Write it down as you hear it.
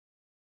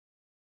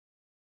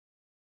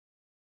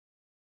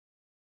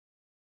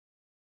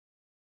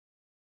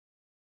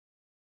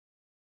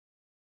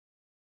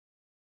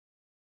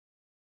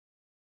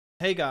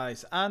Hey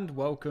guys, and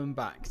welcome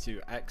back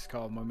to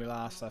XCOM. When we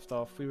last left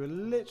off, we were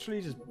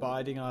literally just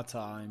biding our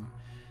time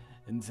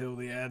until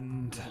the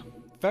end.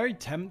 Very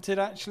tempted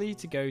actually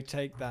to go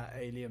take that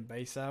alien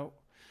base out.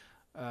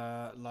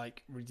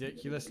 Like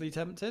ridiculously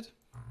tempted.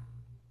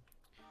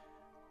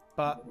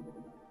 But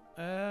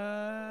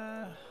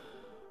I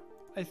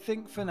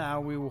think for now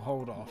we will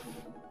hold off.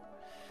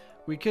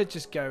 We could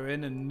just go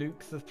in and nuke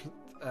the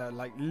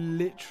like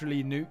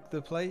literally nuke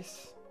the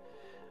place.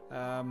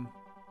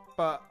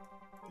 But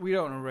we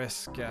don't want to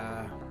risk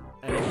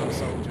any of our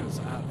soldiers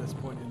at this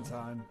point in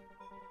time.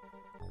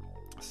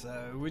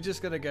 So we're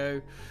just going to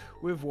go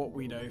with what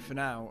we know for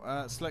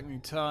now. Selecting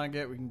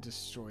target, we can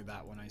destroy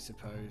that one, I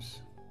suppose.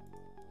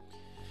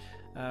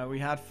 We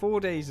had 4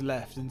 days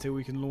left until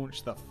we can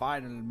launch the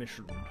final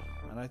mission.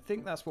 And I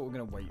think that's what we're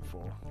going to wait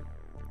for.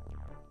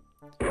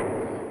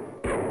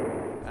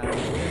 And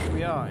if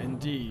we are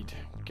indeed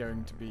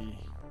going to be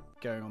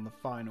going on the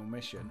final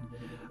mission,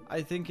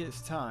 I think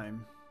it's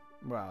time.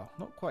 Well,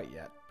 not quite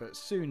yet, but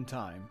soon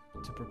time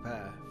to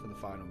prepare for the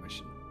final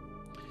mission.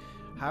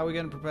 How are we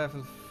going to prepare for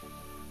the...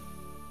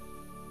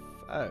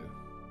 Oh.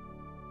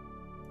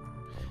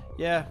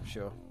 Yeah,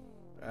 sure.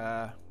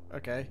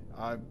 Okay.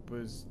 I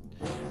was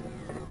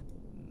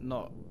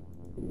not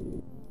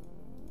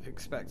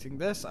expecting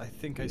this. I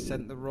think I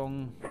sent the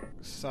wrong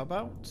sub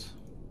out.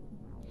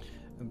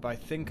 And by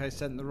think I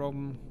sent the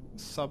wrong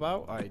sub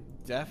out, I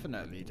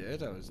definitely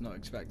did. I was not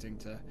expecting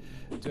to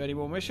do any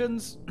more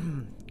missions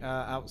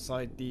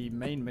outside the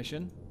main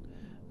mission,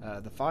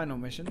 the final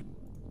mission,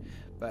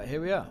 but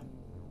here we are.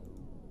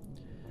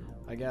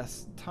 I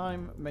guess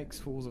time makes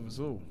fools of us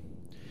all.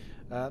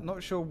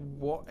 Not sure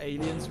what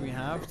aliens we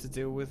have to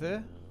deal with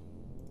here,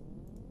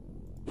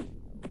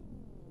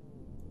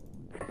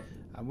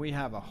 and we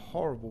have a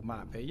horrible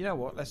map here. You know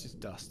what, let's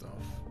just dust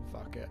off.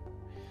 Fuck it,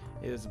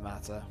 it doesn't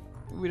matter.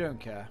 We don't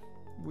care.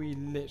 We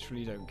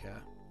literally don't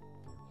care.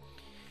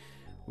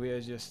 We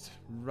are just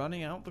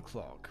running out the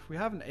clock. We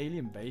have an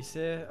alien base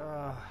here.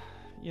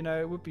 You know,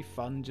 it would be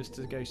fun just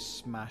to go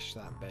smash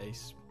that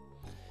base.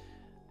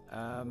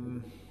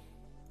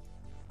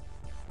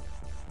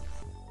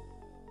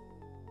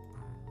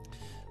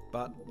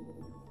 But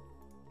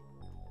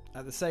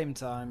at the same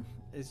time,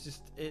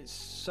 it's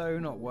so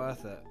not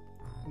worth it.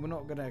 We're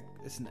not gonna.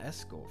 It's an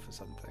escort for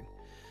something.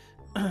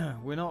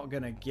 We're not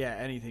gonna get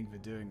anything for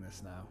doing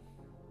this now.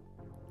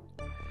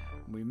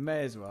 We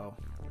may as well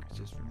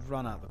just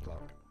run out the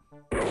clock.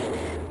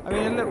 I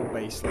mean, a little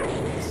base like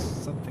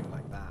this, something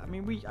like that. I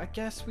mean, I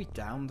guess we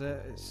downed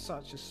it. It's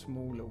such a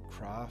small little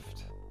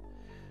craft.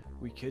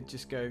 We could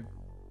just go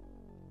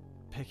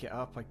pick it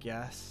up, I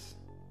guess.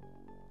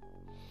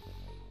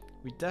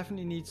 We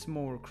definitely need some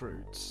more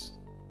recruits.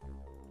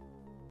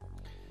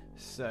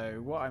 So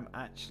what I'm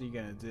actually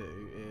going to do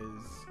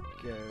is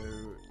go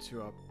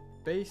to our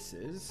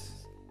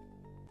bases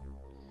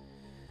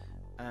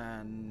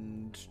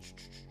and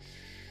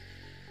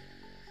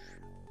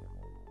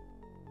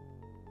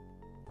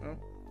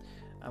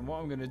what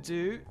I'm going to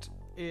do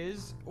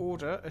is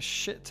order a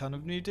shit ton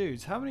of new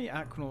dudes. How many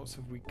Aquanauts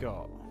have we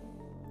got?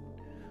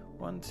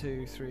 1,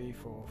 2, 3,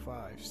 4,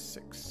 5,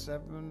 6,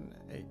 7,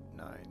 8,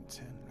 9,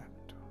 10, 11,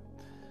 12,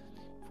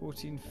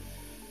 14,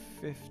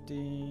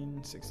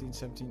 15, 16,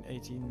 17,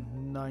 18,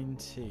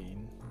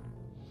 19.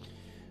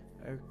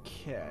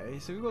 Okay,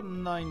 so we've got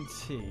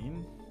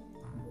 19.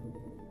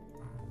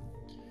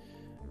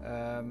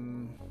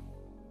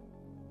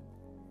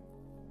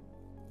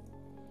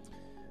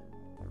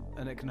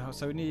 And it can hold,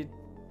 so we need,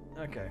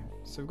 okay,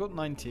 so we've got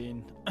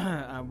 19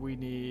 and we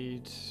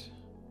need,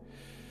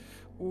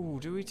 ooh,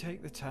 do we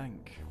take the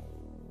tank?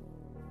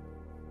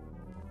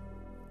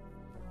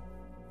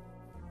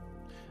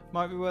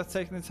 Might be worth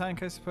taking the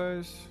tank, I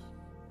suppose.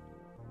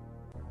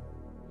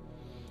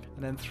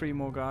 And then 3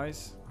 more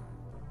guys.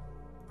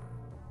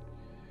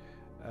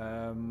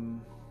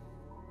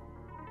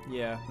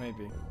 Yeah,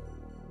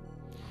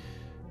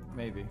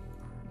 maybe.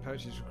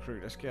 Purchase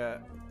recruit. Let's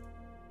get.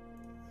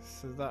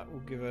 So that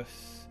will give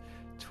us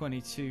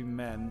 22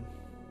 men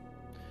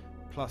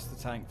plus the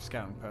tank for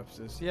scouting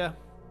purposes. Yeah.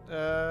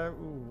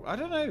 Ooh, I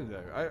don't know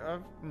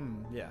though.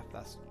 Yeah.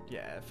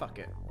 Fuck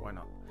it. Why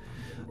not?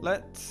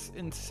 Let's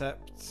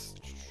intercept.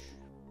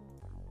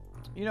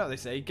 You know what they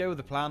say: go with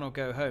the plan or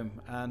go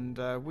home. And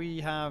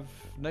we have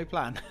no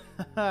plan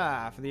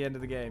for the end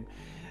of the game.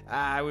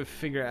 We'll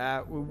figure it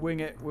out. We'll wing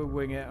it.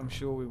 I'm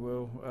sure we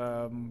will.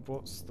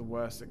 What's the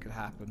worst that could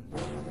happen?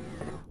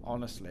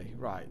 Honestly,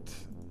 right.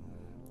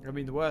 I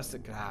mean, the worst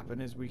that could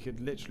happen is we could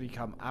literally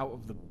come out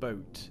of the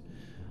boat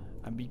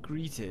and be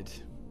greeted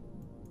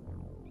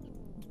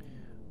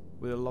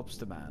with a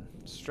lobster man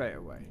straight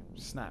away.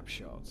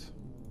 Snapshot.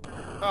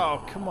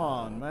 Oh, come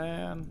on,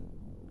 man.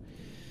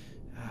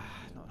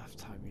 Not enough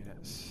time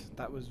units.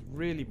 That was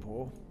really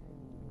poor.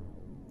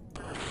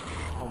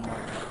 Oh my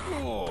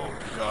god. Oh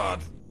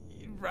god.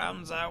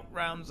 Rounds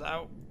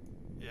out.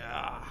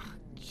 Yeah.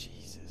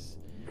 Jesus.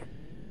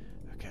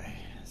 Okay,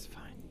 that's fine.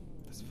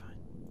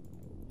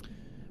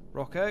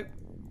 Rocco,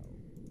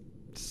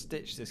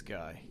 stitch this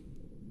guy.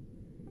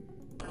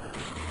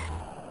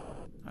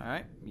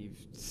 Alright, you've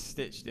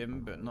stitched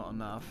him, but not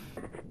enough.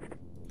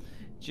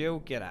 Jill,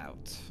 get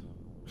out.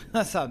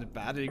 That sounded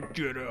bad.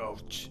 Get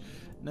out.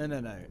 No, no,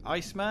 no.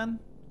 Iceman,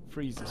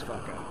 freeze this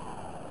fucker.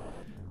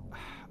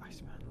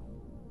 Iceman.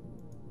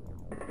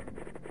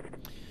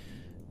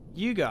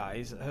 You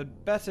guys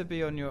had better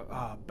be on your...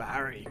 Ah,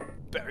 Barry.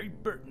 Barry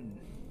Burton.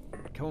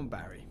 Come on,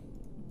 Barry.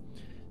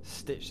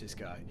 Stitch this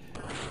guy.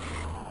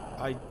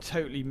 I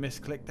totally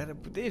misclicked that.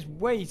 It is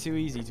way too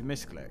easy to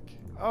misclick.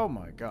 Oh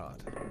my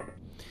god.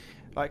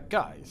 Like,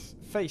 guys,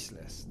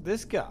 faceless.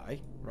 This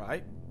guy,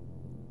 right?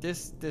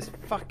 This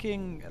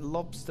fucking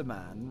lobster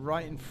man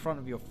right in front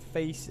of your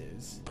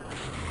faces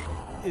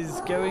is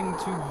going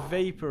to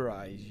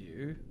vaporize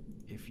you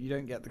if you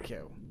don't get the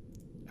kill.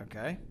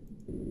 Okay?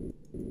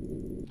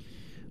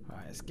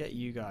 Alright, let's get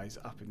you guys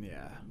up in the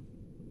air.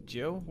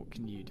 Jill, what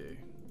can you do?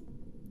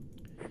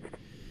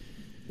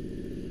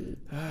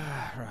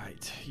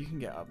 Right, you can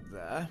get up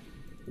there.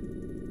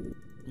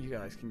 You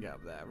guys can get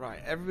up there. Right,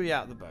 everybody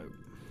out of the boat.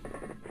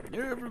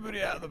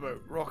 Everybody out of the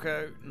boat.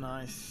 Rocco,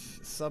 nice.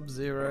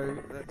 Sub-Zero,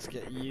 let's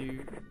get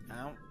you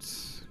out.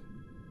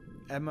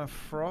 Emma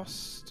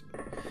Frost.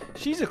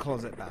 She's a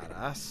closet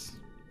badass.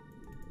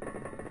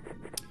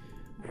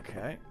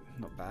 Okay,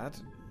 not bad.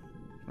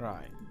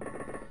 Right.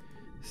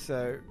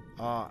 So,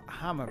 our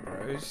Hammer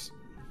Bros.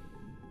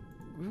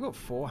 We've got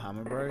 4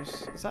 Hammer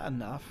Bros. Is that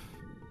enough?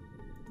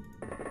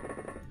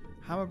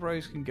 Hammer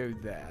Bros can go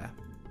there.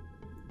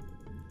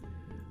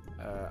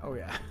 Oh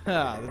yeah,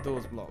 the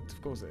door's blocked.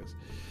 Of course it is.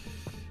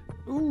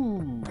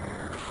 Ooh,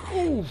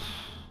 ooh!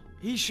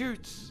 He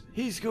shoots.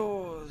 He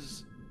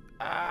scores.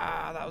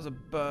 Ah, that was a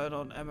burn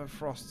on Emma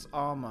Frost's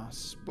armor.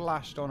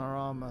 Splashed on her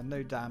armor.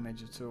 No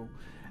damage at all.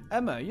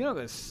 Emma, you're not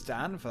going to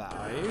stand for that,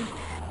 are you?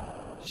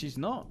 She's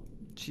not.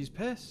 She's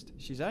pissed.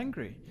 She's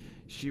angry.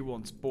 She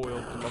wants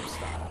boiled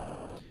lobster.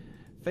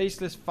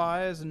 Faceless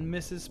fires and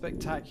misses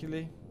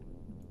spectacularly.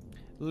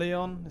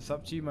 Leon, it's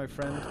up to you, my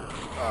friend.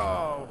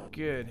 Oh,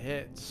 good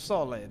hit.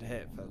 Solid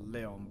hit for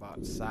Leon,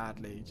 but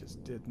sadly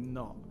just did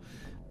not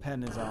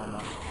pen his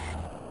armor.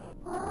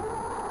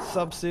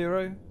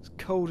 Sub-Zero, it's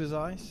cold as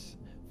ice.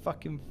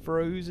 Fucking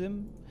froze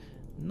him.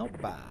 Not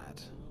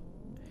bad.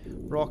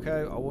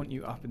 Rocco, I want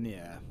you up in the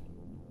air.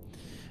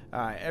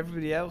 Alright,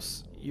 everybody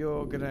else,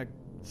 you're gonna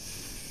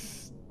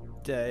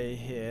stay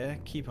here.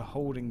 Keep a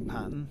holding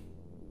pattern.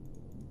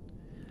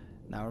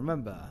 Now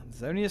remember,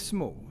 there's only a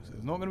small, so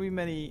there's not going to be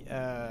many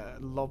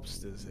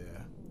lobsters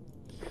here.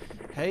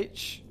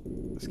 H,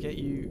 let's get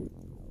you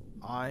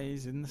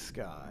eyes in the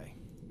sky.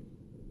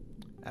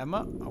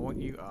 Emma, I want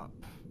you up.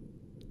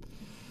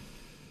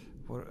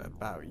 What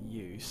about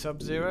you?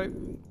 Sub-Zero,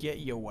 get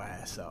your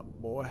ass up,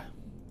 boy.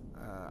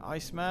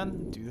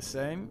 Iceman, do the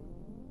same.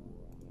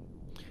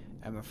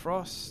 Emma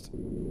Frost,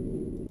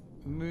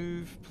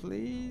 move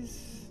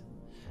please.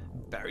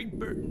 Barry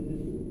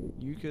Burton,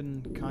 you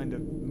can kind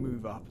of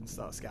move up and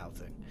start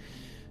scouting.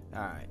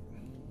 Alright.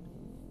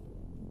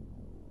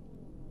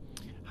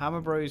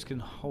 Hammer Bros can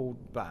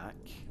hold back.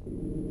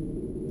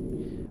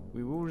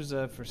 We will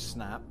reserve for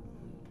snap.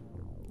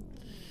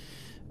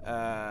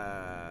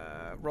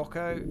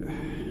 Rocco,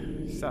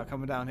 start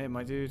coming down here,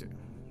 my dude.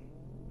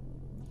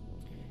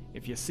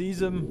 If you seize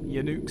them,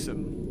 you nukes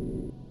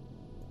them.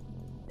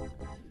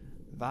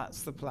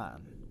 That's the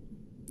plan.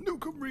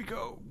 Nuke 'em,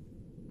 Rico!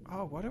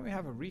 Oh, why don't we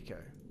have a Rico?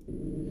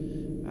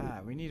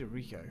 Ah, we need a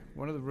Rico.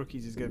 One of the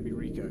rookies is going to be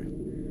Rico.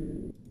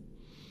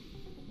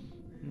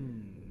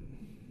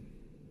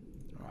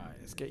 Alright,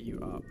 let's get you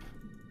up.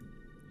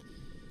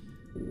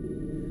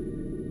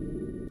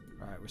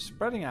 Alright, we're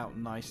spreading out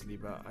nicely,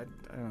 but I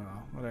don't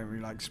know. I don't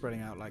really like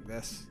spreading out like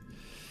this.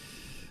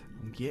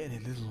 I'm getting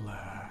a little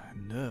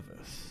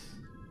nervous.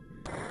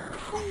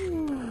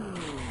 Ooh,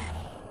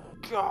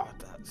 God,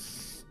 that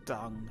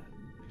stung.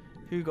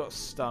 Who got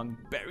stung?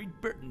 Barry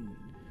Burton.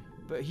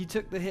 But he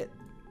took the hit.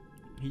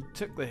 He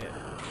took the hit.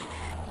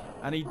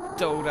 And he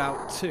doled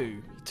out 2.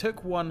 He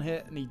took 1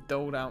 hit and he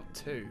doled out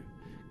 2.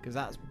 Because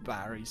that's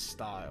Barry's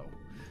style.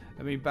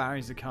 I mean,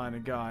 Barry's the kind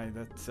of guy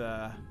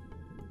that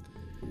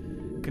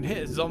can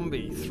hit a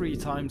zombie 3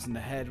 times in the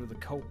head with a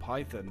Colt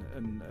Python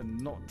and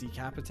not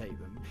decapitate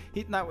them.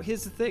 Now,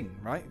 here's the thing,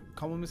 right?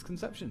 Common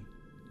misconception.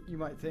 You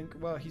might think,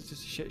 well, he's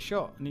just a shit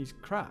shot and he's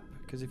crap.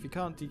 Because if you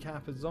can't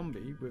decap a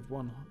zombie with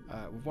one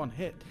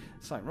hit,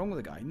 there's something wrong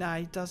with the guy. Nah,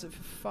 he does it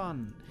for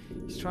fun.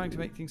 He's trying to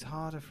make things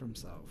harder for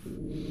himself.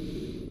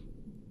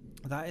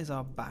 That is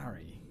our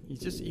Barry.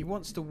 He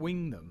wants to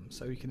wing them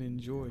so he can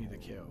enjoy the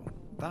kill.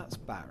 That's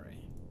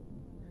Barry.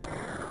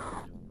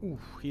 Ooh,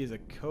 he is a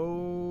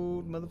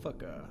cold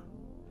motherfucker.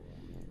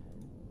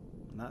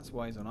 And that's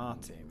why he's on our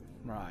team.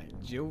 Right,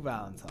 Jill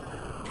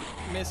Valentine.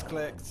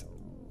 Misclicked.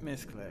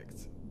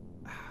 Misclicked.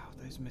 Ow,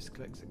 those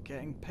misclicks are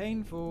getting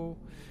painful.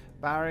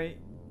 Barry.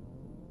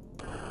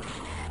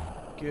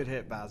 Good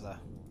hit, Bazza.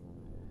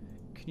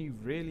 Can you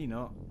really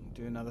not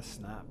do another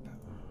snap?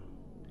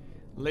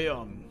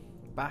 Leon,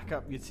 back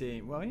up your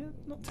team. Well, yeah,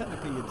 not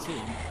technically your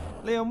team.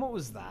 Leon, what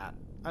was that?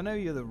 I know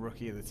you're the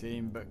rookie of the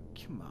team, but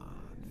come on.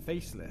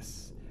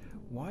 Faceless.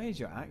 Why is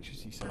your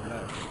accuracy so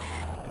low?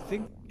 I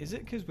think, is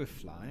it because we're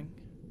flying?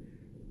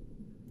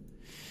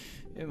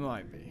 It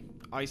might be.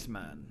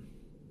 Iceman.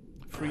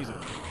 Freezer.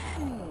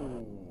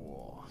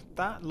 Ooh,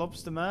 that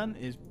lobster man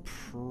is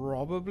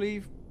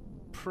probably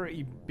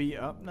pretty beat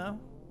up now.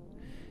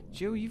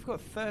 Jill, you've got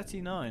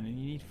 39 and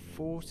you need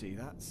 40.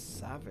 That's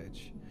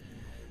savage.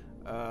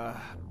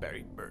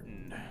 Barry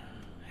Burton.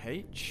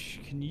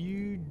 H, can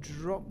you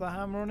drop the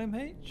hammer on him,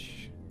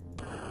 H?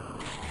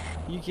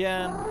 You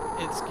can.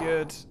 It's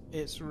good.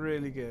 It's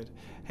really good.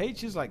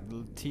 H is like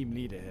the team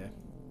leader here.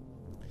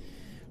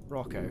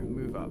 Rocco,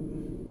 move up.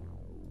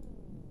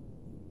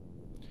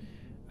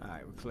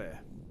 Alright, we're clear.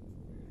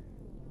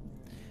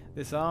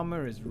 This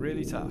armor is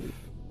really tough.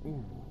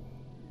 Ooh.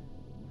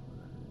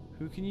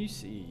 Who can you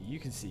see? You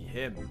can see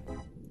him.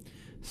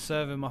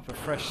 Serve him up a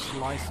fresh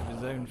slice of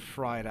his own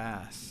fried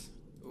ass.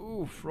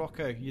 Oof,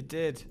 Rocco, you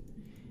did.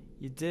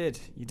 You did.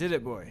 You did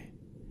it, boy.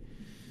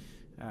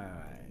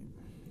 Alright.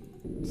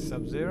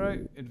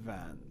 Sub-Zero,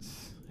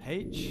 advance.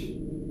 H,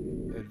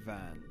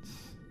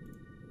 advance.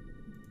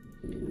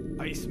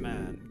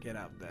 Iceman, get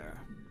out there.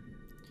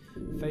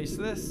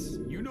 Faceless,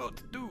 you know what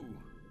to do.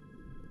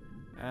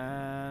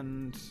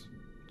 And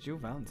Jill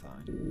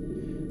Valentine,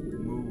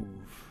 move.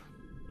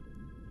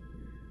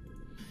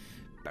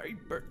 Barry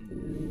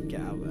Burton,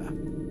 get out there.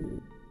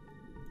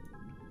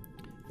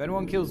 If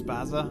anyone kills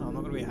Bazza, I'm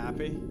not going to be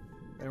happy.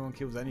 If anyone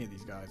kills any of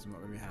these guys, I'm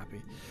not going to be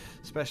happy.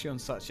 Especially on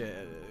such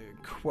a,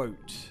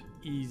 quote,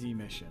 easy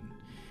mission.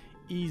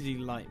 Easy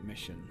light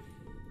mission.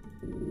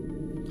 I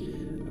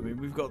mean,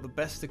 we've got the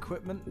best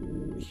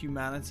equipment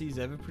humanity's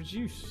ever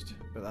produced.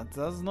 But that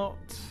does not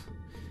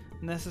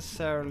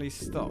necessarily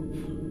stop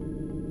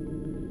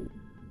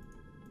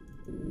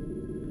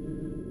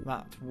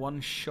that one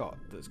shot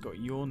that's got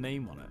your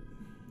name on it.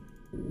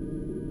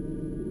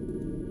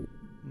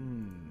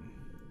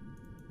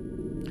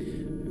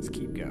 Let's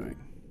keep going.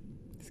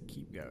 Let's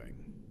keep going.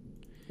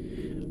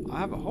 I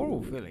have a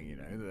horrible feeling, you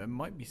know, that there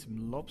might be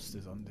some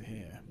lobsters under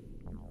here.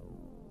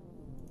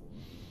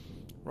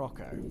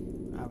 Rocco,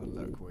 have a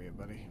look, will you,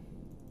 buddy?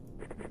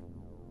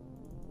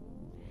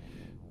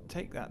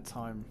 Take that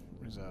time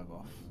reserve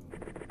off.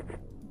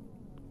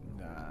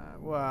 Nah,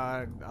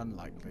 well,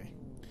 unlikely.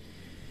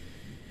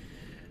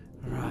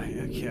 Right,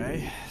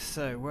 okay.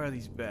 So, where are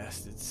these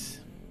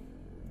bastards?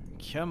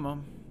 Come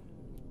on.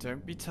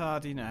 Don't be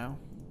tardy now.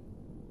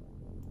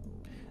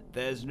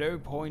 There's no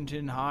point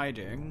in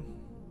hiding.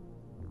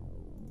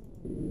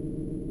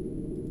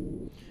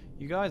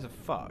 You guys are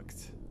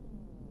fucked.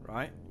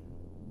 Right?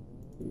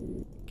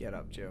 Get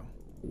up, Jill.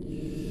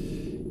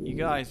 You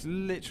guys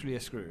literally are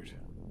screwed.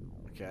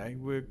 Okay?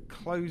 We're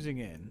closing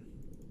in.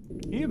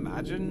 Can you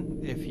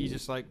imagine if he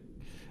just, like,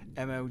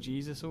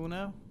 MLGs us all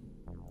now?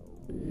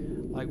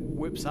 Like,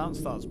 whips out and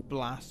starts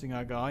blasting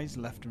our guys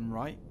left and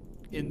right.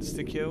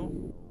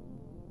 Insta-kill.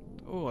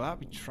 Oh,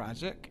 that'd be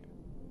tragic.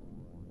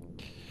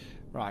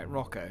 Right,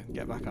 Rocco,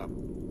 get back up.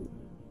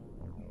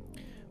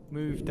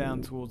 Move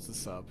down towards the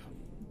sub.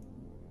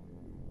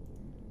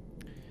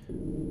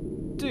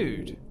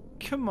 Dude,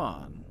 come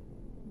on.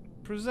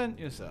 Present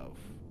yourself.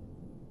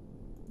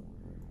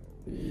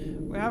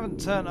 We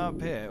haven't turned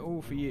up here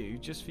all for you,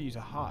 just for you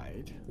to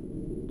hide.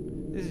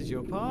 This is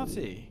your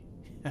party.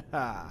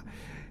 Haha.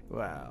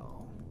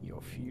 Well,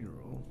 your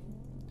funeral.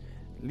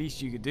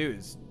 Least you could do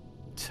is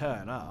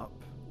turn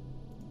up.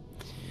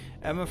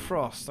 Emma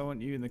Frost, I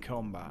want you in the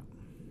combat.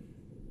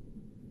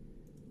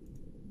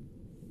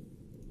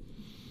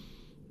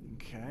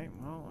 Okay,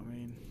 well, I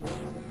mean,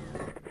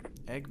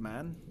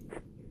 Eggman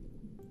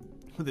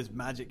with his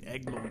magic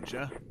egg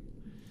launcher.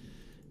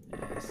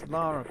 Yes,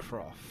 Lara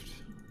Croft.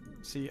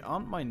 See,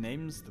 aren't my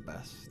names the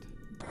best?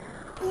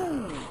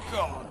 Ooh,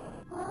 God!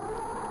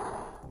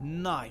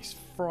 Nice,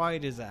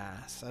 fried his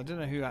ass. I don't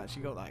know who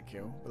actually got that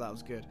kill, but that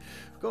was good.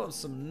 Got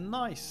some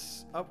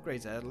nice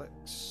upgrades there. Like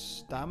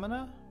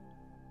stamina,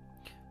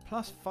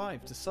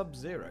 +5 to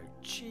Sub-Zero.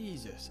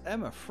 Jesus,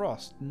 Emma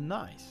Frost,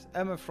 nice.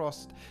 Emma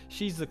Frost,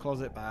 she's the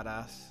closet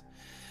badass.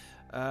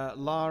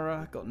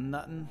 Lara got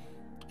nothing.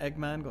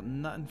 Eggman got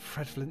nothing.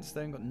 Fred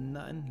Flintstone got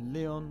nothing.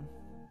 Leon.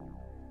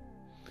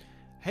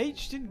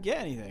 H didn't get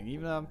anything,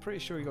 even though I'm pretty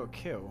sure he got a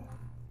kill.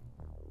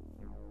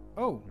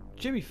 Oh,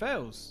 Jimmy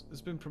Fails has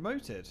been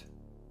promoted.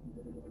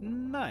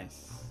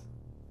 Nice.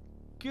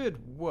 Good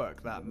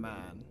work, that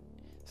man.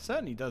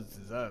 Certainly does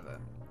deserve it.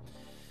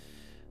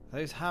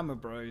 Those hammer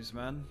bros,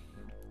 man.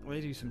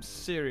 They do some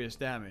serious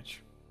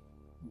damage.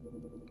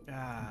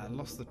 Ah,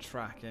 lost the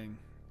tracking.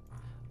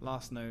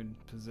 Last known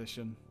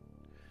position.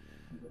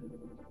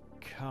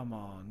 Come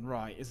on.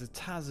 Right, it's a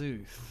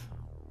Tazuth.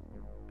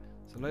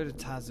 It's a load of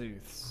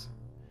Tazuths.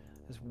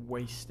 Let's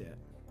waste it.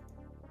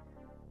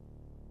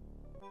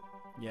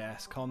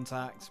 Yes,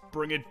 contact.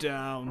 Bring it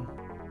down.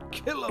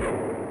 Kill him.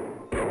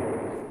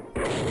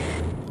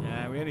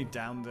 Yeah, we only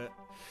downed it.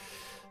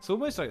 It's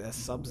almost like their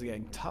subs are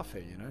getting tougher,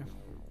 you know?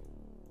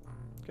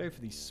 Go for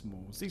these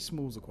smalls. These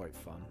smalls are quite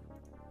fun.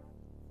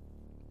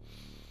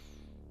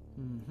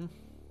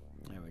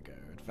 There we go.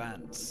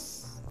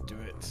 Advance. Do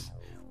it.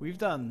 We've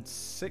done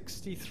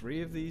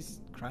 63 of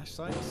these crash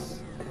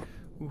sites.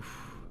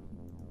 Oof.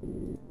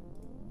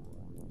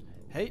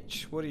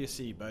 H, what do you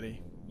see, buddy?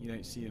 You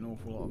don't see an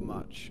awful lot of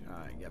much.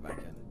 Alright, get back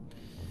in.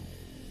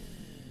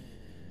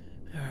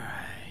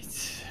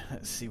 Alright,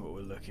 let's see what we're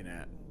looking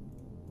at.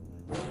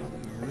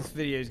 This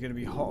video is going to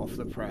be hot off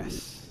the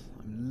press.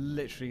 I'm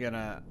literally going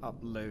to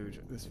upload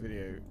this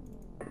video,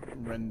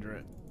 render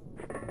it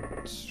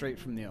straight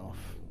from the off.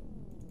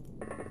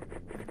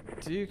 I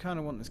do kind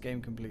of want this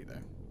game complete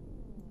though.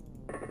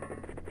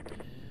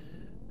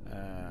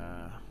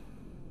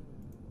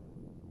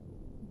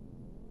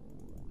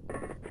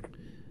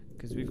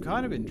 Because we've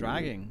kind of been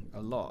dragging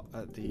a lot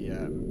at the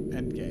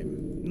end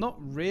game. Not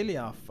really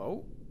our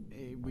fault.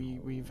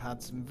 We've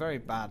had some very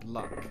bad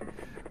luck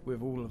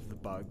with all of the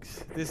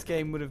bugs. This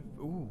game would have...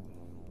 Ooh.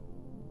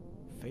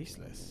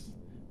 Faceless.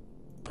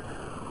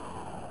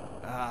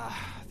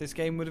 This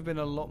game would have been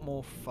a lot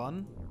more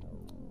fun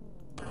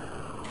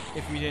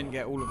if we didn't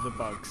get all of the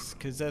bugs.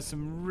 Because there's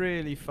some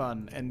really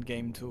fun end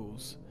game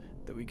tools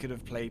that we could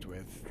have played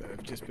with that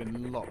have just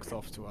been locked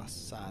off to us,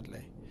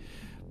 sadly.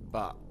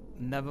 But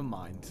never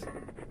mind.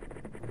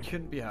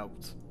 Couldn't be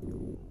helped.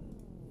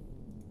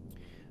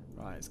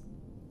 Right.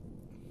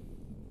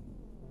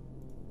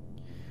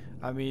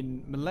 I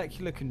mean,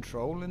 molecular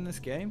control in this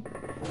game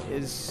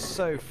is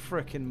so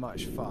frickin'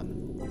 much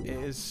fun. It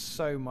is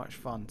so much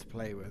fun to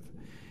play with.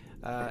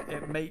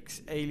 It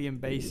makes alien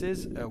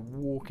bases a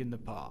walk in the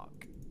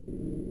park.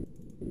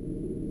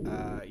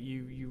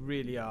 You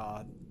really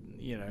are,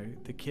 you know,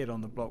 the kid on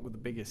the block with the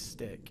biggest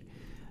stick.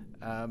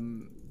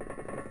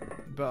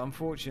 But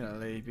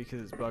unfortunately,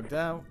 because it's bugged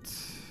out,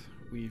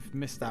 we've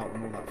missed out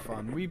on all that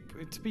fun.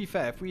 To be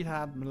fair, if we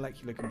had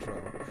molecular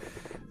control,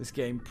 this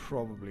game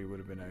probably would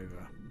have been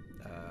over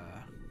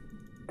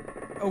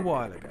a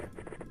while ago.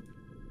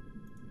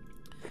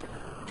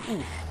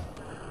 Ooh.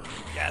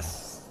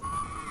 Yes!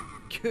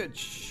 Good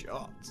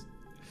shot.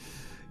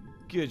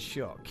 Good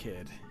shot,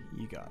 kid.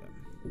 You got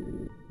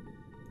him.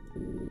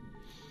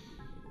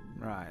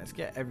 Right, let's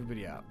get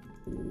everybody up.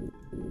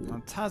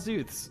 Now,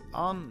 Tazuths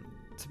aren't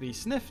to be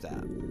sniffed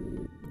at.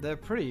 They're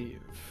pretty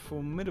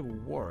formidable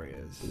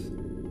warriors.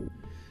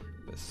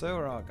 But so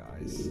are our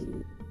guys.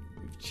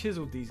 We've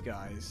chiseled these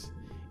guys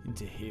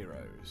into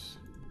heroes.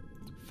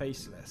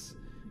 Faceless.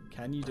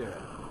 Can you do it?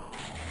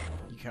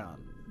 You can't.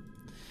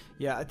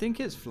 Yeah, I think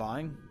his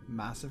flying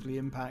massively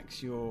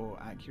impacts your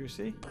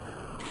accuracy.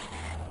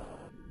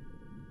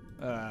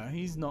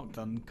 He's knocked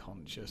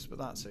unconscious, but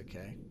that's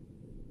okay.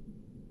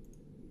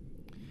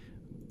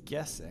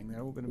 Guessing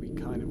they're all going to be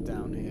kind of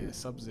down here.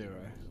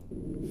 Sub-Zero.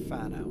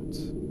 Fan out.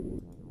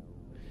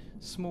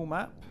 Small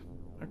map.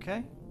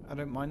 Okay, I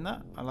don't mind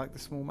that. I like the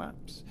small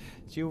maps.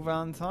 Jill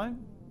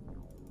Valentine.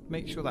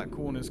 Make sure that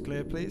corner's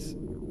clear, please.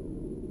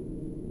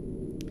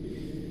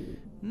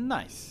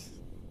 Nice.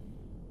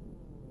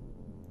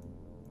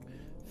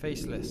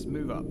 Faceless,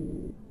 move up.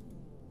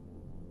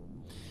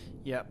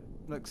 Yep,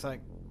 looks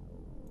like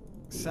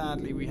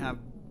sadly we have...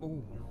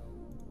 Ooh.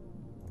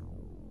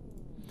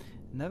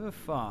 Never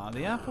far.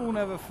 The apple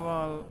never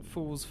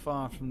falls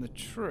far from the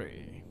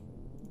tree.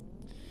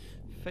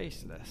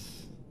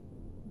 Faceless.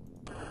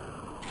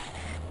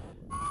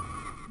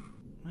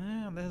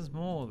 Well, there's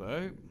more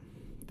though.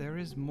 There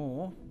is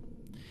more.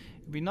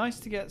 It'd be nice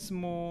to get some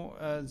more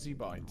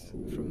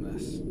Z-Byte from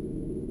this.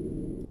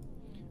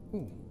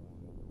 Ooh.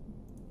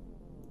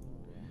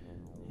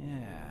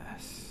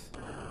 Yes.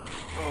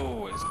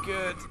 Oh, it's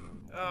good.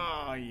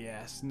 Oh,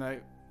 yes. No.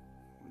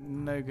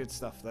 No good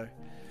stuff though.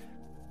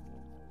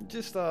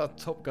 Just our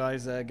top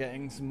guys there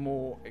getting some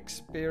more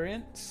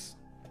experience.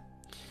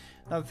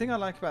 Now the thing I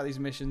like about these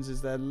missions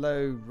is they're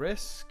low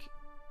risk,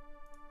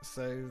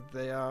 so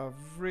they are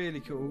really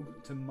cool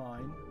to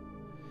mine.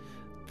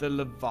 The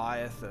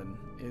Leviathan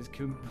is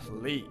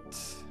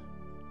complete.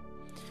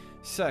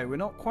 So we're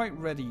not quite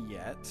ready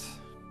yet.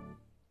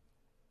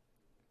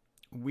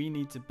 We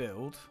need to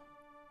build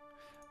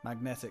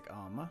magnetic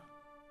armor.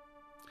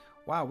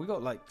 Wow, we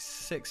got like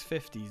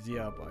 650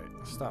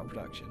 ZR-byte start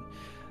production.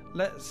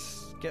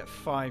 Let's get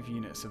 5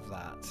 units of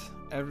that.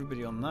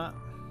 Everybody on that.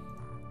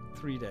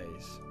 3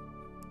 days.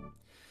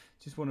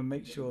 Just want to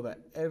make sure that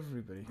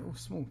everybody... Oh,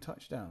 small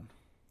touchdown.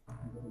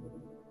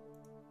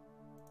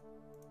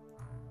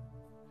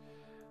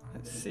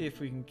 Let's see if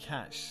we can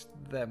catch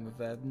them with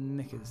their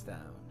knickers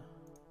down.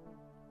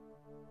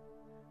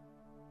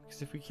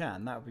 Because if we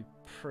can, that would be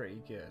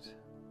pretty good.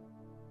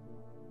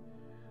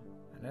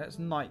 I know it's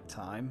night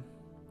time,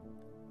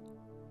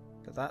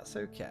 but that's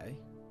okay.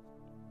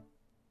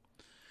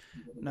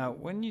 Now,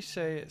 when you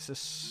say it's a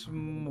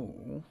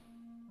small,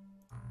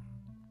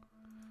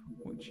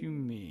 what do you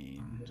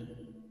mean?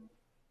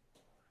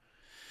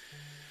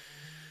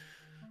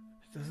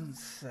 It doesn't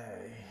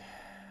say.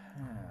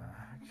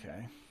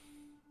 Okay.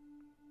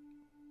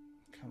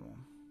 Come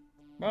on.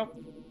 Well,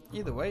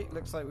 either way,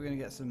 looks like we're going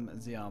to get some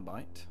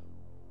ZR-byte.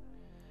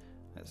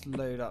 Let's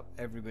load up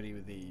everybody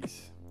with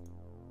these.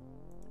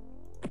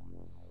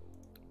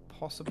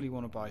 Possibly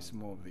want to buy some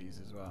more of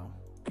these as well.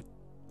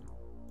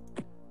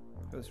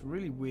 It's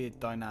really weird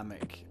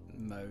dynamic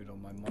mode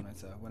on my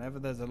monitor. Whenever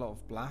there's a lot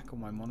of black on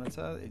my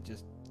monitor, it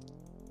just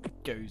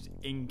goes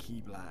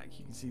inky black.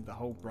 You can see the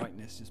whole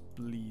brightness just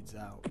bleeds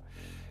out.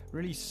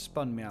 Really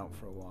spun me out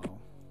for a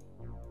while.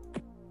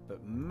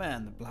 But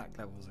man, the black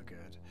levels are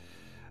good.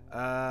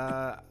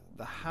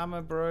 The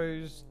Hammer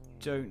Bros,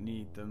 don't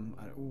need them.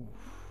 Ooh.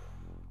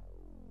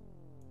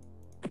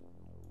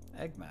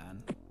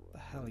 Eggman, the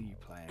hell are you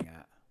playing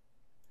at?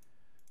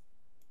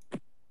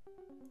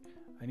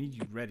 I need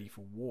you ready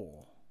for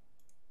war.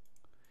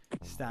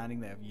 Standing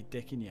there with your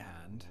dick in your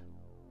hand.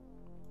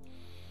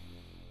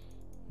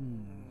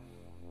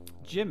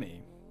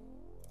 Jimmy,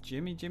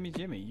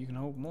 you can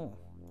hold more.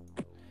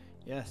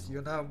 Yes,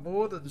 you're now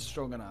more than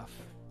strong enough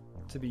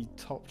to be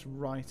topped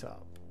right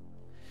up.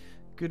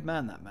 Good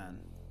man, that man.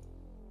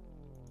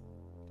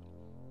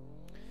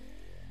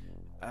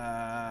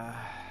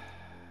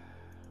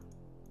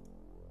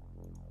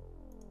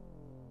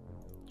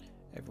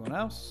 Everyone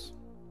else?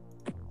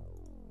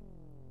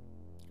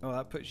 Oh,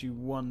 that puts you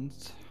one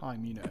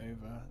time unit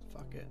over.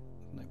 Fuck it.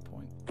 No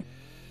point.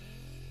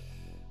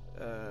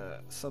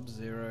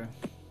 Sub-Zero.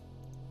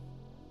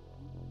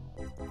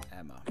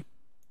 Emma.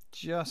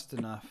 Just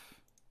enough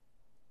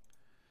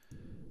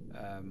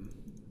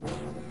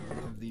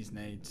of these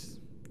nades.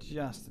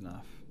 Just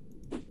enough.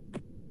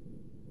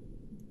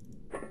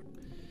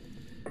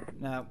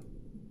 Now,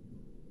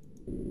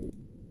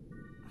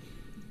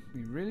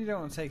 we really don't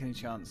want to take any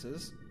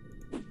chances.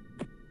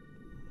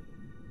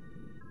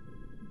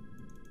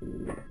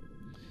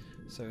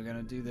 So we're going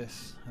to do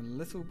this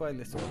little by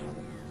little.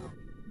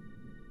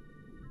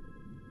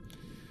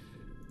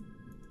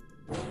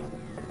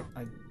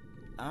 I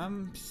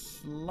am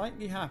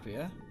slightly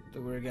happier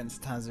that we're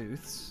against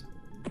Tazuths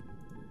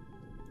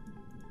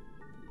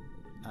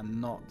and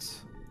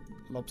not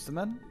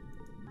Lobstermen.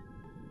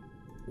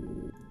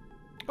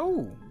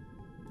 Oh,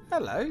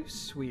 hello,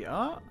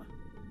 sweetheart.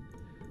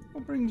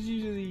 What brings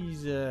you to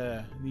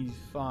these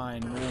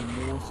fine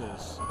warm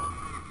waters?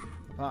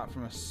 Apart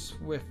from a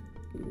swift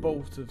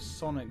bolt of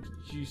sonic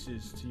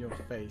juices to your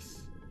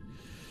face.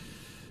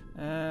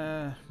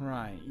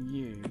 Right,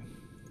 you.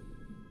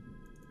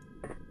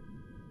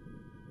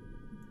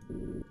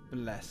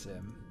 Bless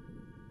him.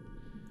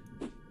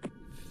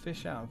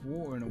 Fish out of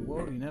water in a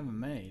world he never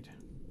made.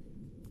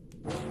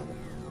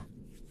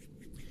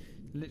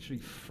 Literally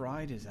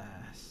fried his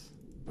ass.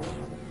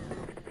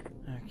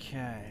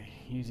 Okay,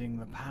 using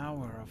the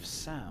power of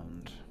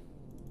sound.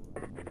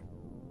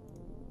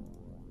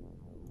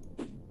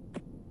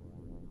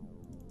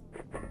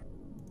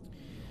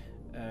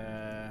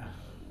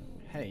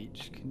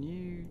 H, can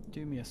you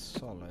do me a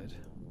solid?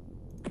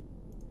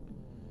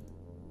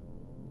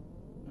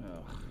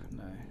 Ugh,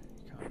 no,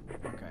 you can't.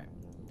 Okay.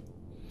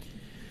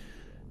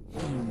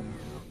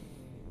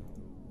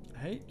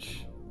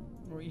 H,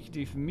 what you can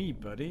do for me,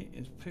 buddy,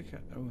 is pick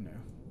up. Oh no,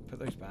 put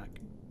those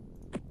back.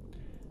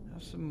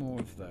 Have some more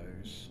of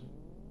those.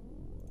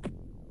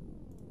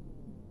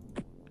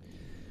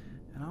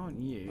 And I want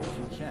you, if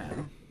you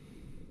can,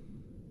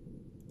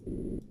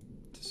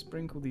 to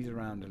sprinkle these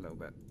around a little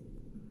bit.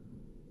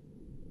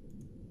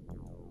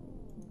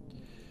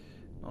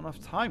 Not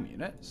enough time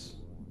units?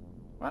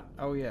 What?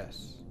 Oh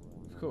yes,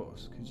 of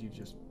course, because you've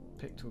just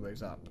picked all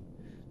those up.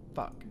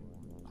 Fuck.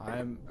 I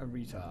am a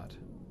retard.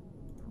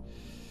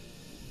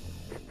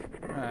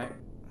 Alright.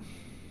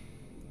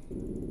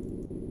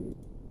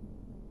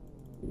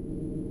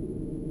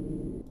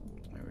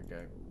 There we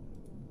go.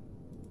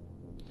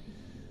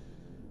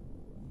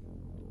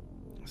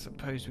 I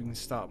suppose we can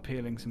start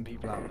peeling some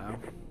people out now.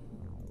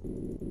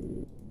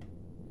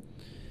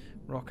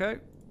 Rocco,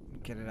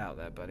 get it out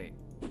there, buddy.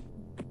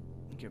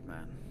 Good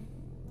man.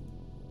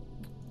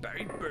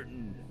 Barry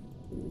Burton.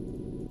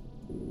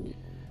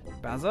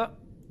 Bazza,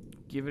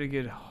 give it a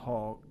good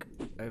hog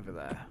over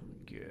there.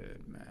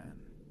 Good man.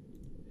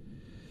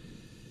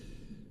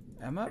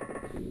 Emma.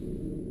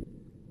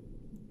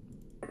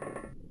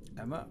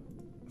 Emma,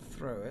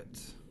 throw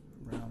it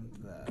around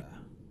there.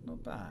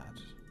 Not bad.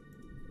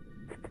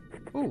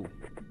 Ooh.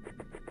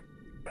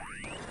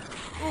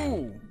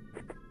 Ooh.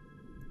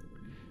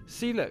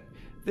 See, look,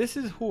 this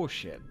is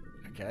horseshit,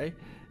 okay?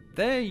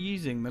 They're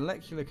using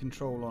molecular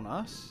control on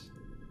us,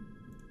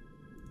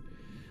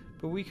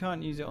 but we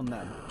can't use it on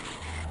them.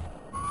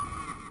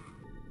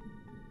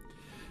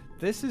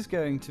 This is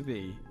going to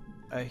be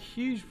a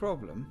huge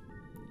problem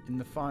in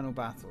the final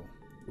battle.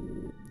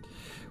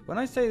 When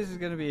I say this is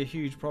going to be a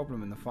huge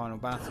problem in the final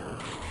battle,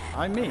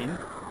 I mean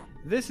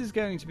this is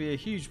going to be a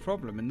huge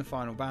problem in the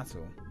final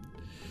battle.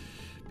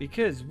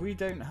 Because we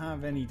don't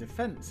have any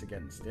defense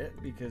against it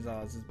because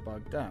ours is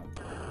bugged out.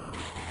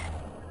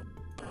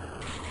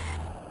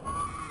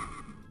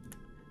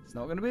 It's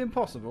not going to be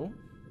impossible.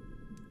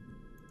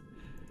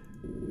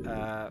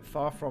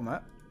 Far from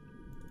it.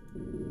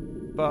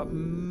 But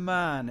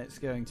man, it's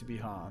going to be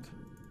hard.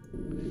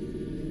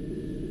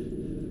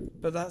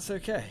 But that's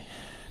okay.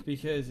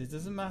 Because it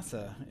doesn't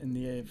matter in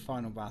the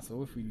final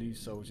battle if we lose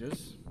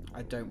soldiers.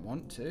 I don't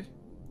want to.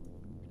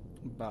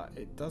 But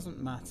it doesn't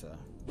matter.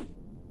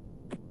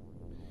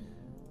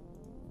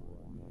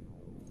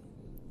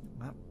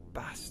 That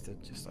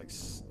bastard just like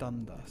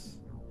stunned us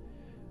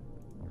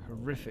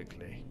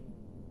horrifically.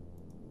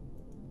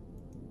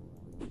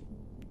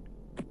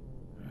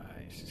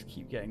 Right, let's just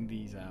keep getting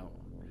these out.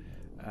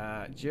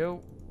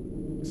 Jill,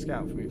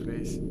 scout for me,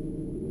 please.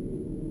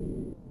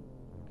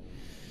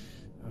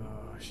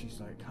 Oh, she's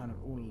like kind of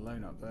all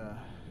alone up there.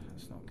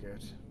 That's not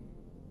good.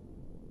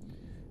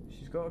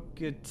 She's got a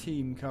good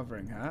team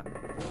covering her.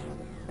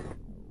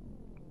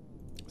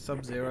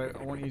 Sub-Zero,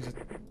 I want you to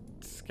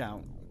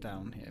scout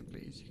down here,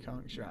 please. You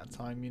can't shoot out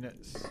time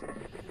units.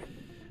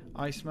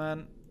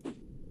 Iceman,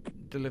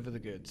 deliver the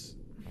goods.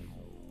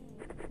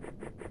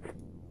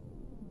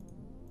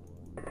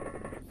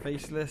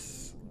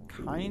 Faceless,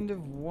 kind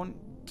of want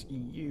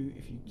you,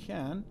 if you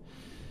can,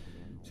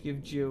 to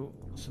give Jill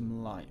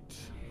some light.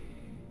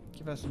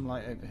 Give her some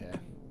light over here.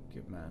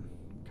 Good man.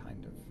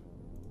 Kind of.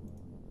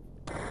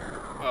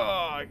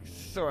 Oh,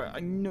 sorry.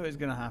 I knew it was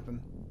going to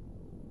happen.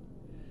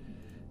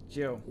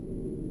 Jill,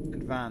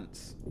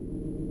 advance.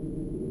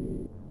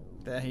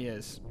 There he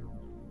is.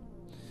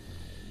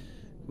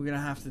 We're going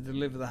to have to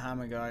deliver the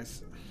hammer,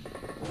 guys.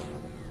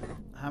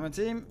 Hammer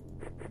team,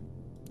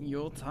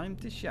 your time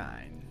to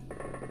shine.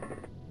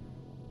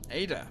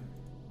 Ada,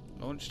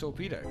 launch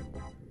torpedo.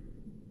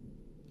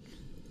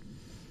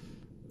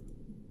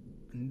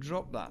 And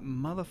drop that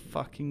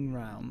motherfucking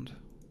round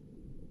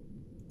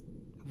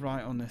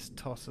right on this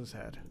tosser's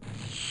head.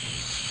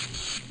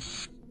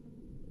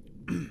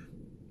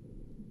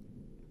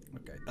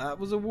 Okay, that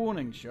was a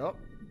warning shot.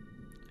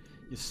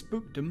 You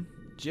spooked him.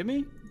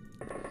 Jimmy?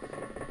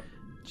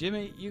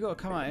 Jimmy, you gotta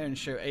come out here and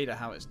show Ada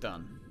how it's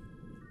done.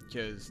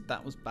 Because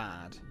that was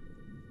bad.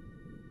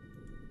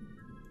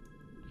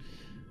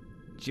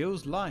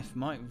 Jill's life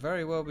might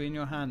very well be in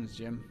your hands,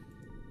 Jim.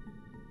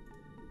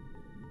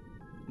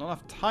 Not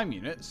enough time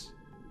units?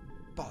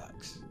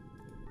 Bollocks.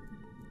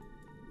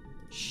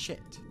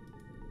 Shit.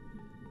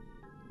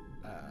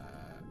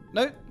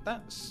 No,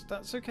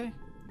 that's okay.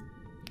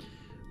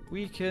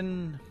 We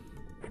can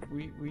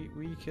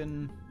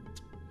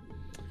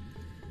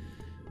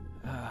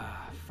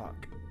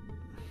fuck.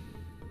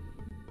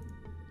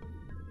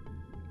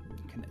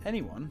 Can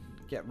anyone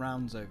get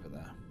rounds over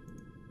there?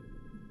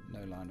 No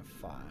line of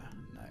fire.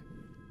 No,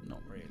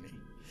 not really.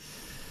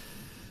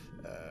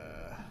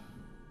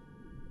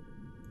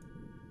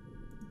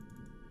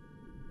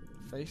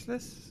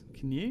 Faceless?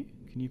 Can you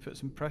put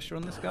some pressure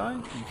on this guy?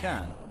 You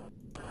can.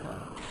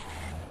 Well,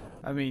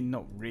 I mean,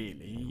 not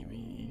really. I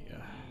mean,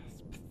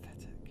 it's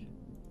pathetic.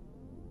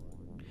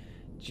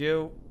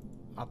 Jill,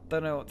 I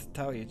don't know what to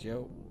tell you,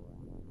 Jill.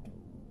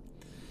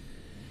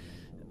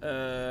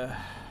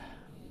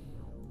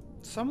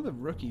 Some of the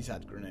rookies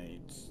had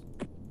grenades.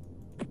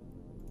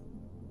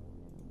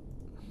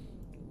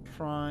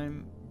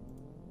 Prime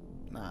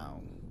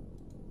now.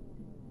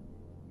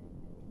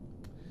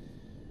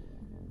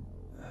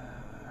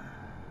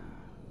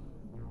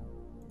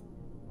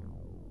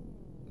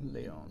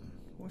 Leon,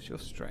 what's your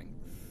strength?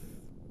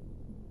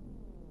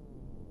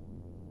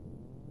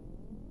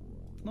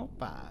 Not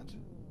bad.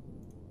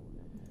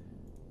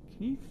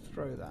 Can you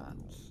throw that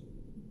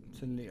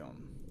to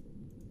Leon?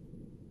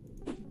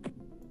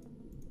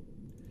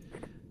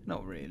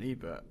 Not really,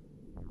 but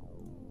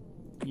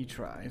you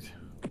tried.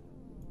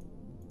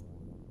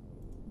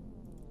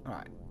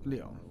 Alright,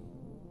 Leon.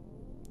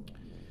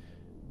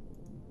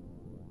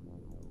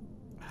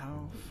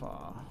 How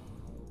far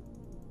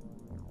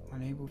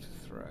am I able to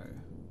throw?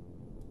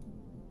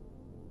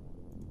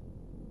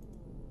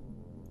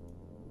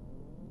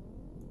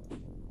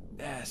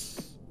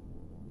 Yes!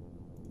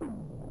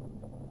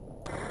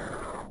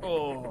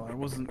 Oh, it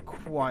wasn't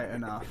quite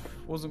enough.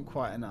 Wasn't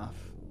quite enough.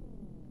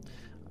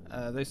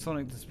 Those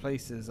sonic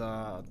displacers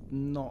are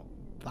not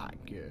that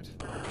good.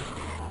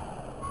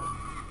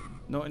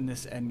 Not in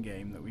this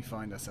endgame that we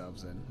find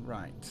ourselves in.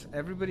 Right,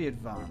 everybody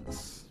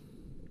advance.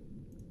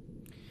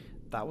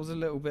 That was a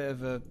little bit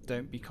of a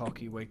don't be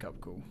cocky wake up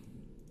call.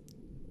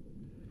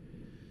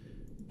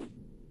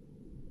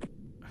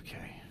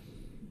 Okay.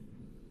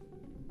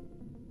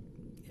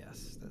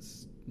 Yes,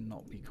 let's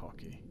not be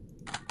cocky.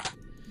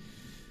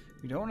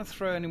 We don't want to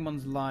throw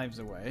anyone's lives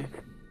away.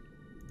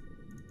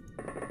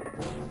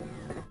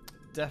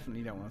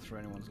 Definitely don't want to throw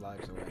anyone's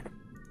lives away.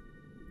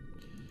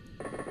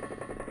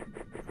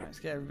 Alright, let's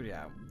get everybody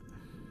out.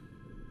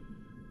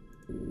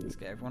 Let's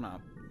get everyone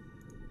up.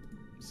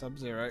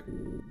 Sub-Zero.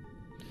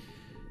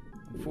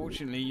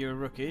 Unfortunately, you're a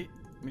rookie,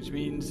 which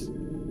means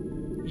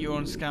you're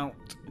on scout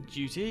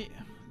duty.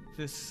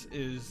 This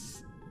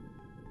is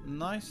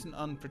nice and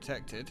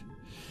unprotected,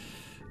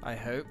 I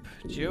hope.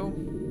 Jill,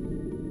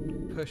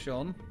 push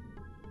on.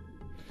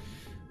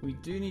 We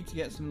do need to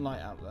get some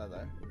light out there,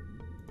 though.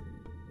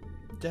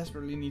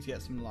 Desperately need to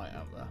get some light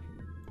out there.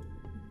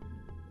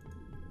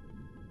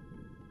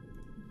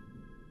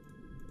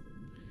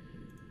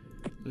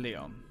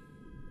 Leon,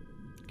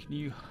 can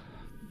you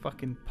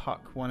fucking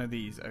puck one of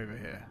these over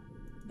here?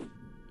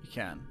 You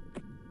can.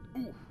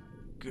 Ooh,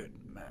 good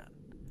man.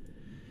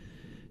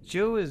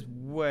 Jill is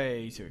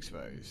way too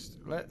exposed.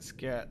 Let's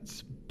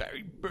get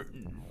Barry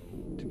Burton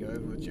to go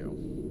over with Jill.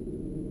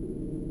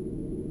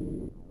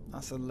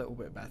 That's a little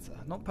bit better.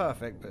 Not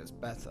perfect, but it's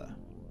better.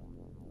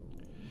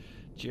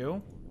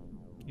 Jill,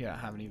 you don't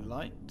have any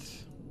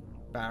light.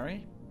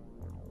 Barry,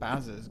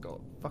 Bazza's got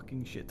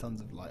fucking shit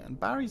tons of light, and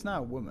Barry's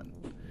now a woman,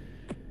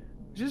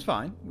 which is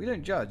fine. We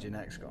don't judge in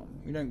XCOM.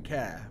 We don't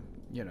care,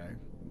 you know,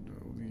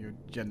 your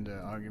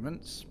gender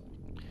arguments.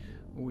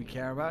 All we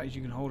care about is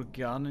you can hold a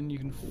gun and you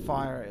can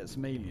fire it at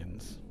some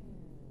aliens.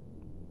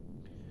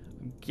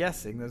 I'm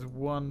guessing there's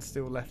one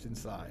still left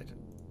inside.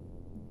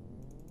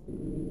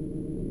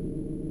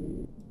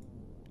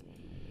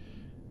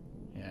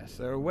 Yes,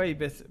 there are way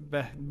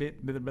there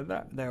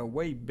are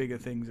way bigger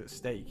things at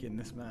stake in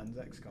this man's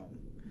XCOM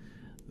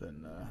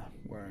than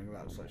worrying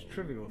about such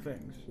trivial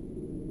things.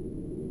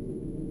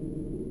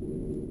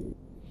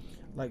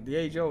 Like the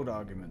age-old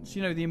arguments,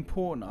 you know, the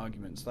important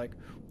arguments, like,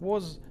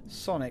 was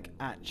Sonic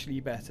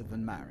actually better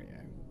than Mario?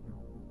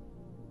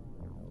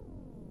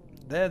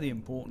 They're the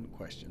important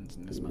questions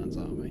in this man's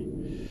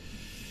army.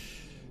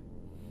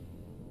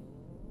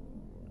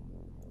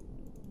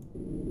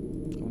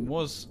 And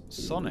was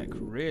Sonic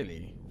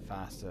really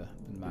faster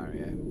than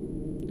Mario?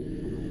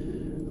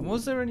 And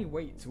was there any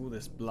weight to all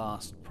this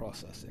blast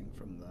processing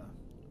from the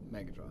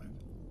Mega Drive?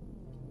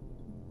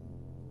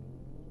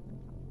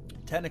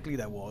 Technically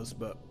there was,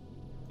 but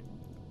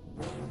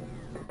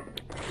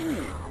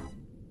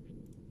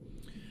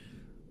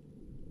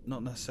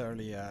not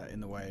necessarily in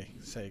the way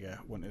Sega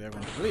wanted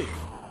everyone to believe.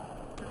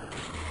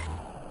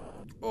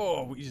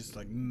 Oh, we just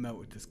like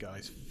melted this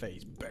guy's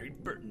face. Barry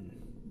Burton.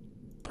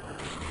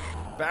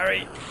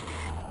 Barry!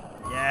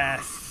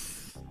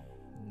 Yes!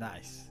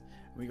 Nice.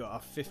 We got our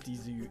 50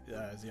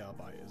 ZR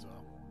byte as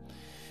well.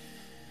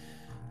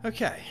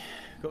 Okay,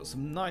 got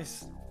some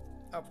nice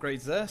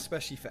upgrades there,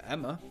 especially for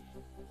Emma.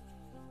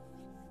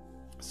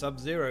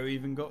 Sub-Zero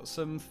even got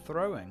some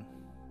throwing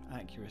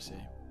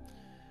accuracy.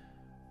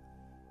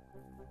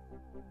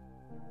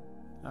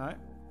 Alright.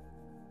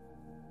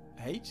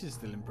 H is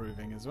still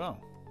improving as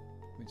well,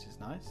 which is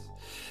nice.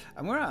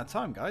 And we're out of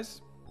time,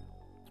 guys.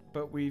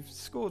 But we've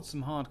scored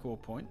some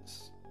hardcore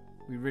points.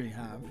 We really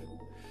have.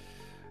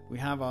 We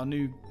have our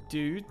new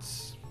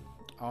dudes,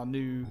 our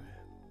new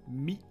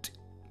meat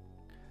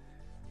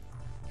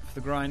for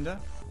the grinder.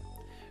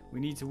 We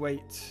need to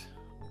wait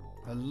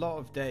a lot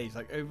of days,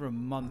 like over a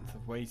month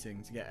of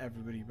waiting to get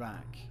everybody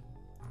back,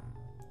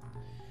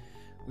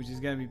 which is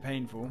going to be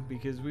painful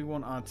because we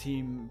want our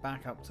team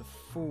back up to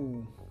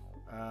full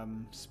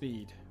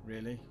speed,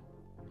 really.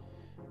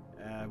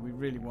 We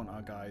really want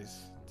our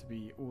guys to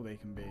be all they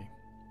can be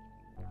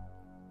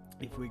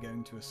if we're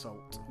going to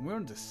assault. And we're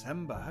in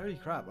December, holy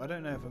crap, I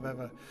don't know if I've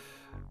ever...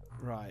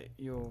 Right,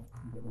 your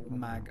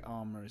mag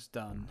armor is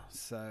done,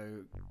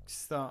 so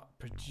start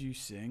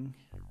producing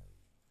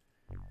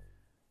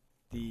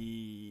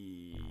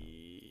the...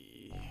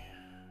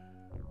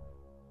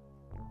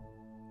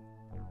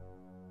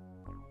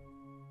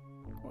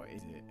 What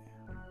is it?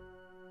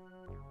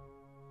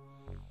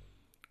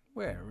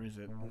 Where is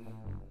it?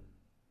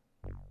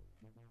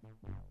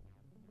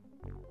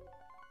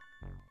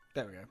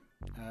 There we go.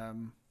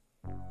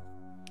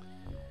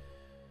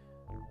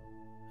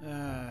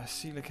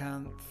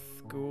 Coelacanth,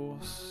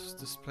 Gorse,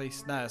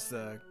 Displace... No, it's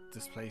the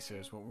Displacer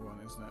is what we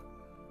want, isn't it?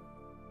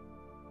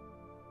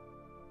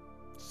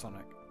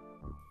 Sonic.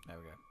 There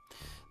we go.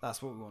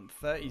 That's what we want.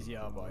 30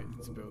 ZR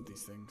byte to build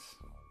these things.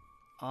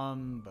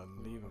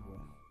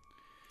 Unbelievable.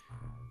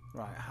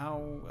 Right,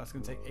 how... That's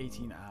going to take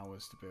 18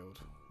 hours to build,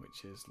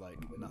 which is like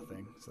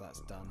nothing. So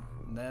that's done.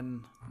 And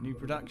then new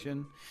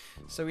production.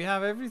 So we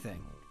have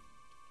everything.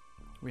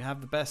 We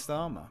have the best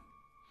armor.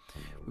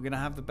 We're going to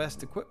have the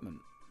best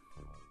equipment.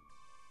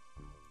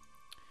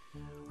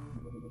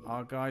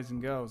 Our guys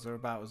and girls are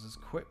about as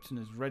equipped and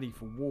as ready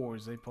for war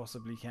as they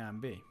possibly can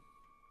be.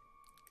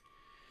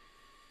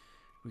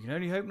 We can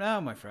only hope now,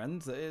 my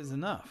friends, that it is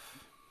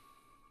enough.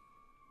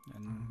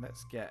 And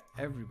let's get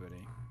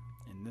everybody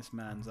in this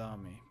man's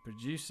army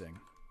producing.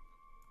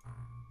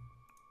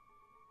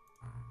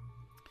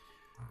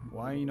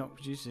 Why are you not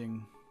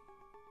producing?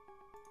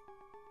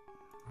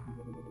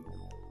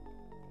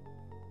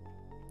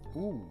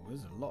 Ooh,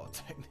 there's a lot of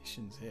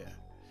technicians here.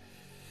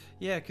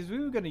 Yeah, because we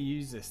were going to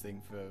use this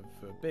thing for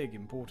big,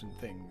 important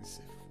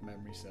things, if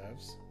memory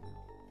serves.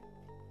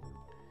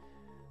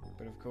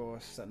 But of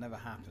course, that never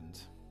happened.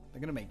 They're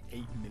going to make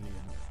 8 million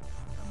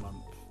a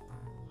month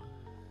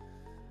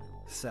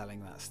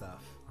selling that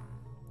stuff.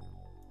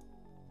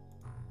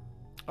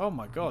 Oh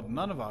my god,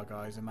 none of our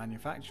guys are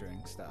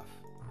manufacturing stuff.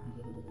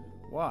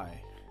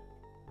 Why?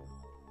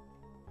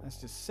 That's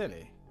just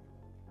silly.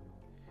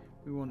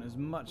 We want as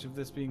much of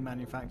this being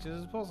manufactured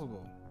as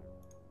possible.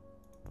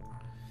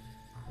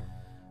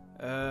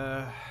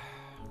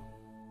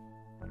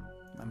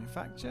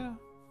 Manufacture?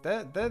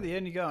 They're the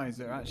only guys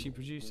that are actually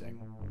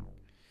producing.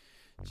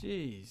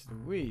 Jeez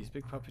Louise,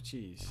 big papa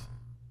cheese.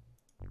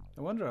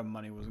 No wonder our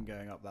money wasn't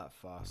going up that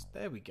fast.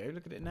 There we go,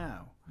 look at it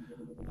now.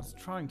 I was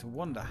trying to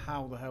wonder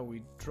how the hell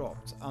we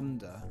dropped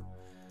under...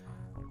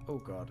 Oh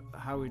god,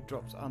 how we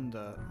dropped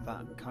under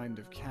that kind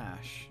of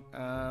cash.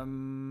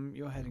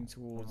 You're heading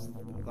towards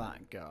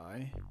that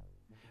guy.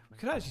 We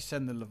could actually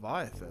send the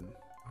Leviathan.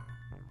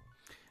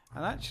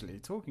 And actually,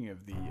 talking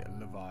of the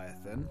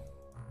Leviathan,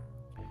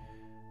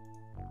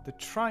 the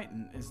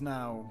Triton is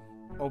now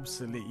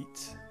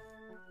obsolete.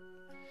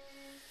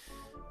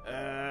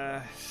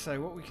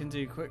 So what we can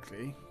do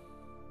quickly...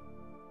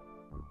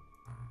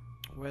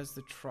 Where's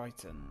the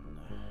Triton?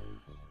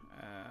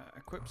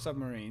 Equip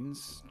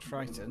submarines,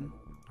 Triton,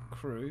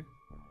 crew,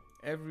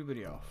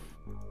 everybody off.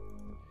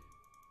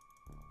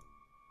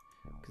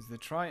 Because the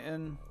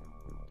Triton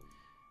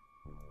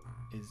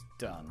is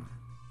done.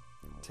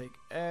 Take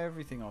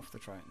everything off the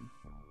Triton.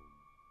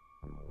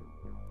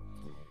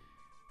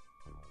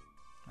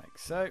 Like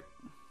so.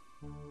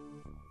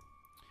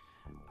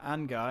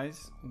 And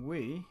guys,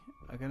 we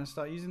are going to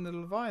start using the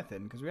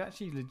Leviathan because we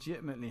actually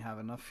legitimately have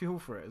enough fuel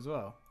for it as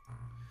well.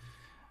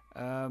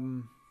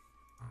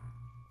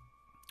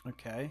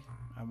 Okay,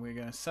 and we're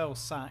going to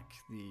sack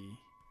the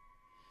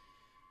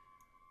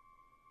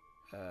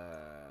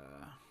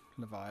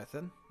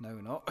Leviathan. No,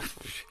 we're not.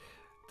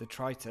 The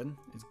Triton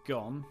is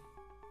gone.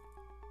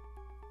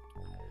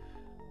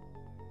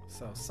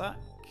 Sack.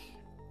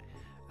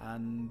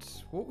 And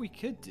what we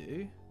could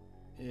do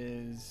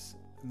is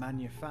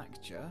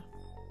manufacture.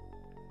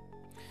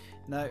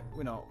 No,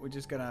 we're not. We're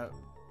just going to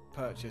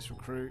purchase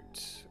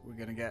recruit. We're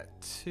going to get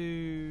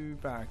 2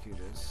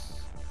 Barracudas.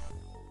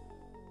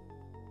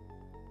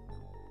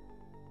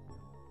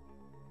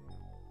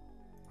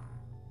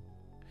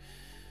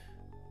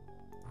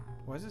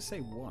 Why does it say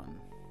 1?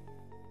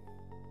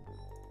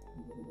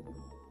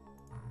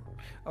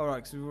 Alright,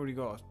 because we've already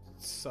got a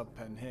sub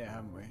pen here,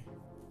 haven't we?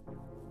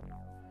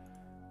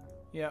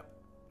 Yep.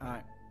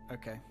 Alright,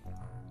 okay.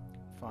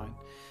 Fine.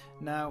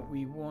 Now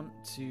we want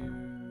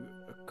to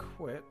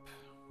equip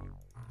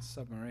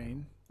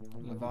submarine,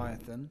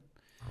 Leviathan,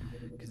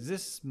 because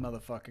this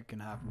motherfucker can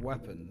have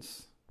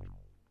weapons.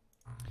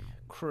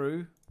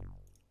 Crew,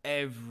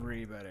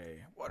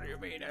 everybody. What do you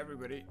mean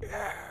everybody?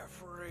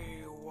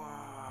 Everyone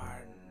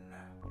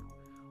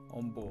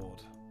on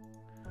board.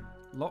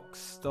 Lock,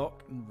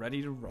 stock, and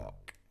ready to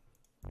rock.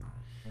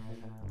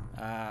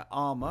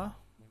 Armor.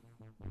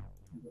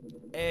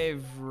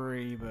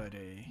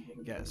 Everybody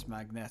gets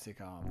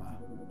magnetic armor.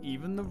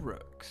 Even the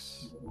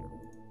rooks.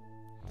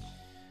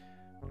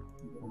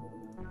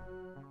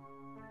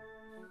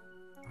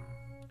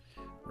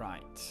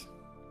 Right.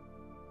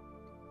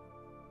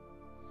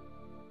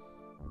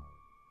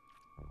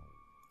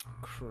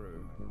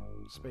 Crew.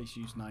 Space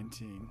use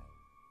 19.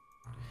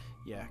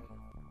 Yeah.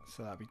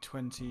 So that'd be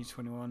 20,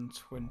 21,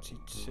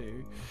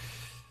 22.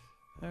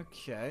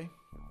 Okay.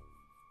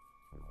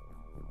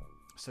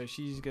 So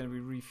she's going to be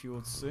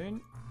refueled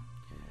soon.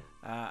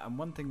 And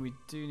one thing we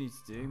do need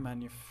to do,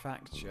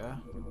 manufacture.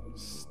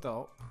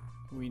 Stop.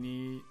 We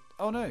need...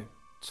 Oh no!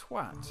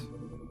 Twat.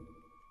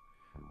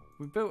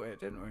 We built it,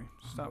 didn't we?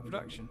 Start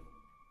production.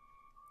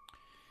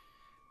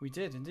 We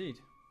did indeed.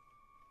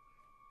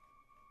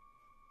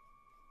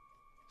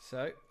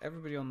 So,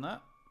 everybody on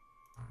that.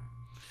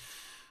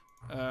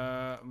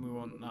 We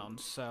want that on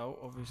sell,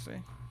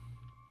 obviously.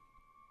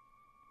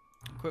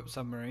 Equip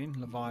submarine,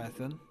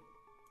 Leviathan.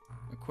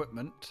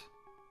 Equipment.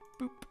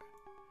 Boop.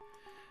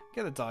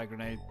 Get the dye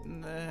grenade.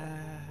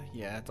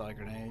 Yeah, dye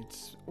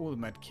grenades. All the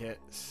med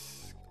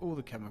kits. All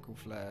the chemical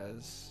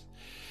flares.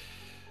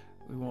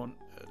 We want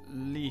at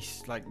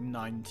least like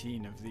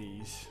 19 of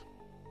these.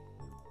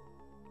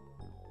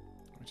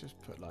 We'll just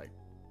put like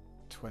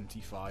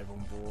 25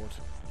 on board.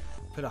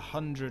 Put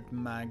 100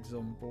 mags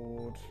on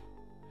board.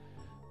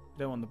 We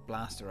don't want the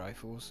blaster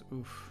rifles.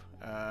 Oof.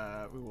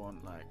 We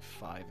want like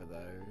 5 of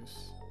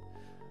those.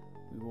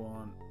 We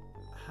want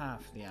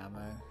half the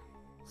ammo.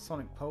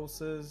 Sonic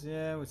pulsers,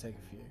 yeah, we'll take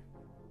a few.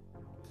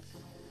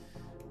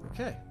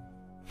 Okay.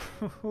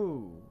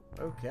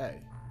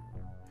 Okay.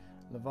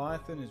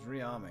 Leviathan is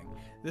rearming.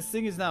 This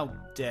thing is now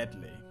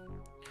deadly.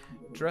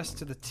 Dressed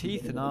to the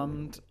teeth and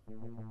armed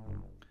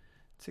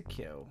to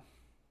kill.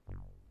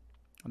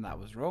 And that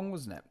was wrong,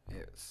 wasn't it?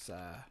 It's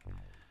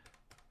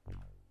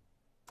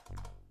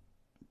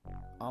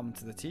armed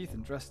to the teeth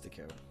and dressed to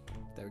kill.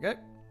 There we go.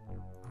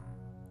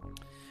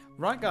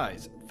 Right,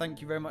 guys,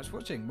 thank you very much for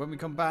watching. When we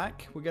come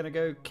back, we're going to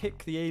go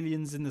kick the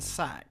aliens in the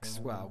sacks.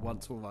 Well,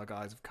 once all of our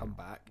guys have come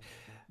back.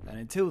 And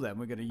until then,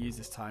 we're going to use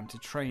this time to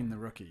train the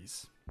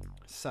rookies.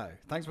 So,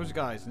 thanks for watching,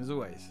 guys. And as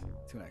always,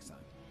 till next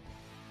time.